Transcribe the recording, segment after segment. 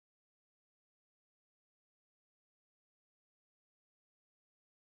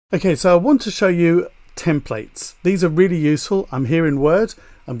Okay, so I want to show you templates. These are really useful. I'm here in Word.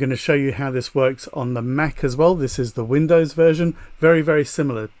 I'm going to show you how this works on the Mac as well. This is the Windows version. Very, very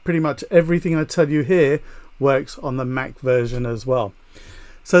similar. Pretty much everything I tell you here works on the Mac version as well.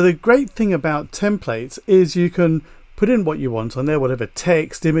 So the great thing about templates is you can put in what you want on there, whatever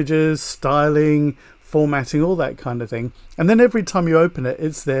text, images, styling, formatting, all that kind of thing. And then every time you open it,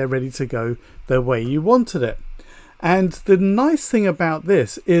 it's there ready to go the way you wanted it. And the nice thing about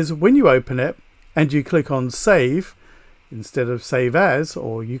this is when you open it and you click on save instead of save as,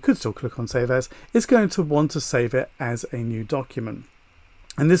 or you could still click on save as, it's going to want to save it as a new document.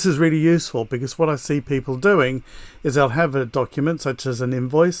 And this is really useful because what I see people doing is they'll have a document such as an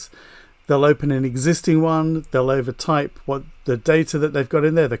invoice, they'll open an existing one, they'll overtype what the data that they've got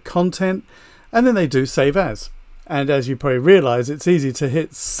in there, the content, and then they do save as. And as you probably realize, it's easy to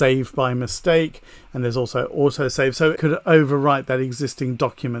hit save by mistake, and there's also auto save, so it could overwrite that existing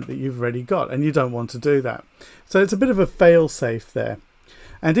document that you've already got, and you don't want to do that. So it's a bit of a fail safe there.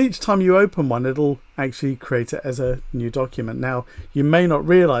 And each time you open one, it'll actually create it as a new document. Now, you may not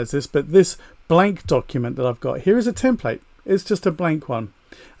realize this, but this blank document that I've got here is a template. It's just a blank one.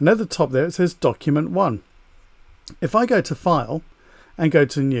 And at the top there, it says document 1. If I go to File and go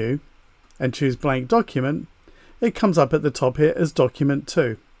to New and choose blank document, it comes up at the top here as document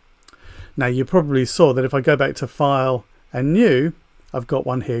 2. Now you probably saw that if I go back to File and New, I've got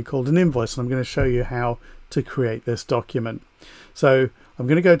one here called an invoice, and I'm going to show you how to create this document. So I'm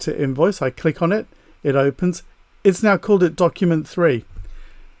going to go to invoice, I click on it, it opens. It's now called it document 3.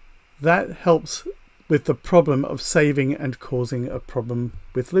 That helps with the problem of saving and causing a problem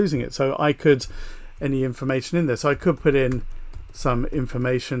with losing it. So I could, any information in there, so I could put in some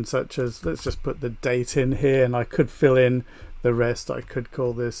information such as, let's just put the date in here, and I could fill in the rest. I could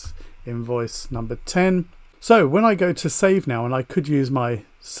call this invoice number 10. So when I go to save now, and I could use my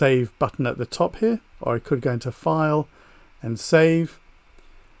save button at the top here, or I could go into File and Save,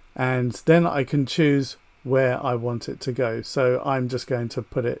 and then I can choose where I want it to go. So I'm just going to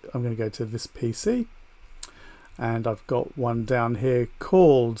put it, I'm going to go to this PC, and I've got one down here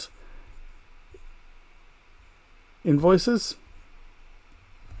called invoices.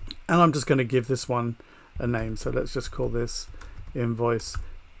 And I'm just going to give this one a name. So let's just call this invoice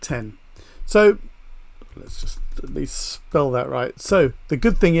 10. So let's just at least spell that right. So the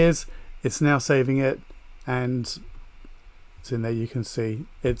good thing is it's now saving it, and it's in there. You can see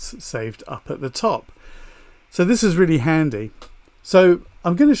it's saved up at the top. So this is really handy. So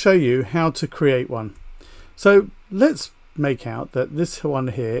I'm going to show you how to create one. So let's make out that this one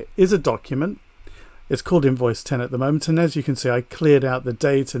here is a document. It's called invoice 10 at the moment, and as you can see, I cleared out the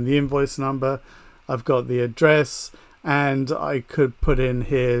date and the invoice number. I've got the address, and I could put in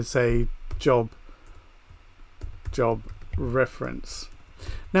here, say, job reference.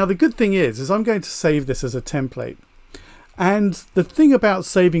 Now the good thing is I'm going to save this as a template, and the thing about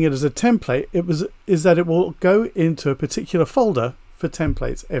saving it as a template is that it will go into a particular folder for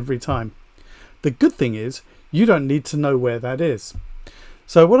templates every time. The good thing is you don't need to know where that is.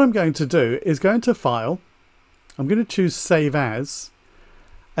 So what I'm going to do is go into File, I'm going to choose Save As,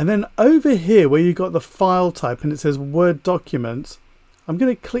 and then over here where you've got the file type and it says Word Document, I'm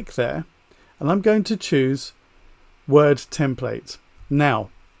going to click there, and I'm going to choose Word Template.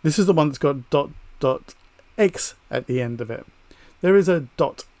 Now, this is the one that's got .x at the end of it. There is a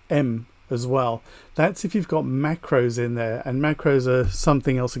 .m as well. That's if you've got macros in there, and macros are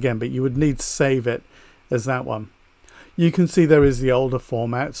something else again, but you would need to save it as that one. You can see there is the older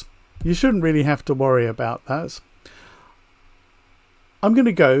format. You shouldn't really have to worry about that. I'm going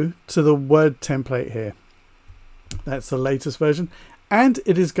to go to the Word template here. That's the latest version, and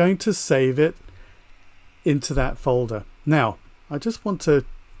it is going to save it into that folder. Now, I just want to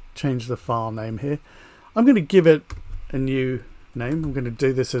change the file name here. I'm going to give it a new name. I'm going to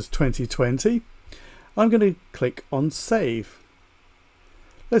do this as 2020. I'm going to click on Save.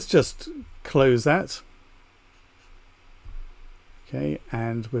 Let's just close that. Okay,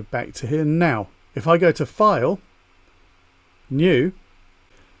 and we're back to here. Now, if I go to File, New,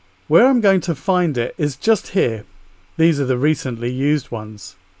 where I'm going to find it is just here. These are the recently used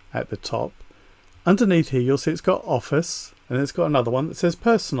ones at the top. Underneath here, you'll see it's got Office, and it's got another one that says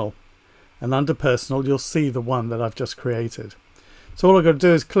Personal. And under Personal, you'll see the one that I've just created. So all I've got to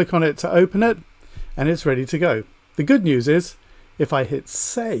do is click on it to open it, and it's ready to go. The good news is, if I hit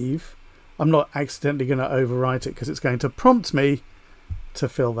Save, I'm not accidentally going to overwrite it because it's going to prompt me to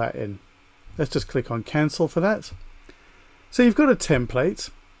fill that in. Let's just click on Cancel for that. So you've got a template,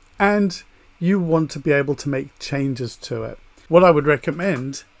 and you want to be able to make changes to it. What I would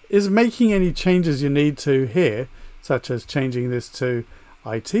recommend is making any changes you need to here, such as changing this to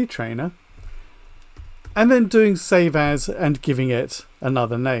IT trainer, and then doing save as and giving it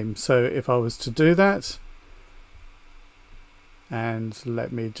another name. So if I was to do that, and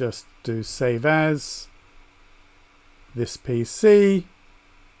let me just do save as this PC,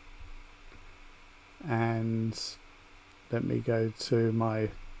 and let me go to my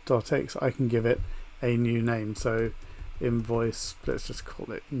 .x, I can give it a new name. So invoice, let's just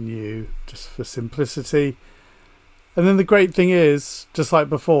call it new, just for simplicity. And then the great thing is, just like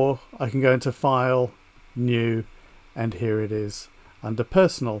before, I can go into File, New, and here it is under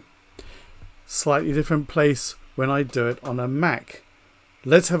Personal. Slightly different place when I do it on a Mac.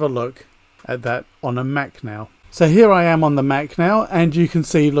 Let's have a look at that on a Mac now. So here I am on the Mac now, and you can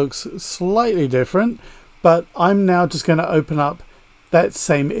see it looks slightly different, but I'm now just going to open up that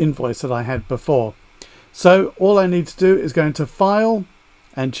same invoice that I had before. So all I need to do is go into File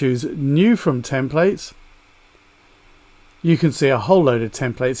and choose New from Templates. You can see a whole load of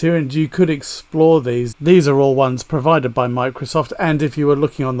templates here, and you could explore these. These are all ones provided by Microsoft, and if you were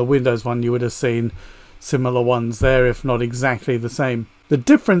looking on the Windows one, you would have seen similar ones there, if not exactly the same. The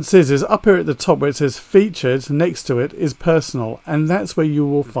difference is up here at the top where it says Featured, next to it is Personal, and that's where you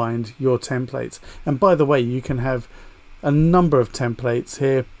will find your templates. And by the way, you can have a number of templates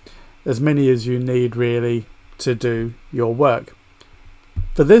here, as many as you need really to do your work.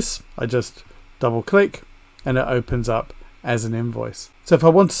 For this, I just double click and it opens up as an invoice. So if I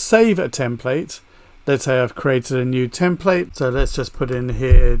want to save a template, let's say I've created a new template, so let's just put in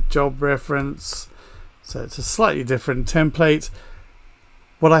here job reference. So it's a slightly different template.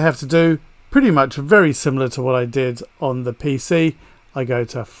 What I have to do, pretty much very similar to what I did on the PC, I go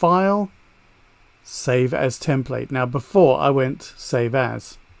to File, Save as Template. Now before I went Save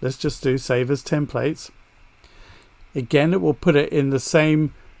As. Let's just do Save as Templates. Again, it will put it in the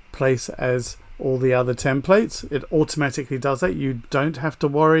same place as all the other templates. It automatically does that. You don't have to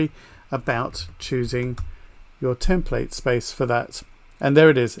worry about choosing your template space for that. And there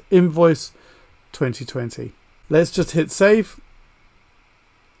it is, Invoice 2020. Let's just hit Save.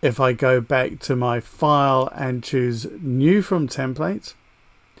 If I go back to my file and choose New from Template,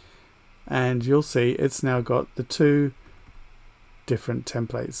 and you'll see it's now got the two different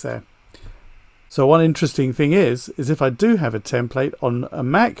templates there. So one interesting thing is if I do have a template on a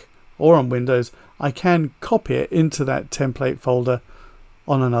Mac or on Windows, I can copy it into that template folder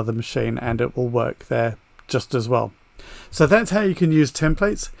on another machine and it will work there just as well. So that's how you can use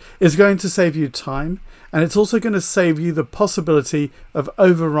templates. It's going to save you time, and it's also going to save you the possibility of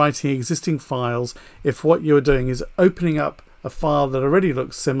overwriting existing files if what you're doing is opening up a file that already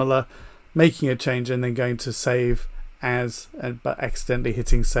looks similar, making a change and then going to save as, but accidentally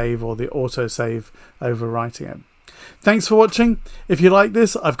hitting save or the autosave overwriting it. Thanks for watching. If you like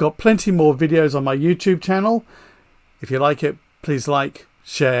this, I've got plenty more videos on my YouTube channel. If you like it, please like,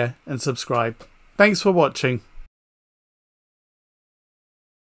 share and subscribe. Thanks for watching.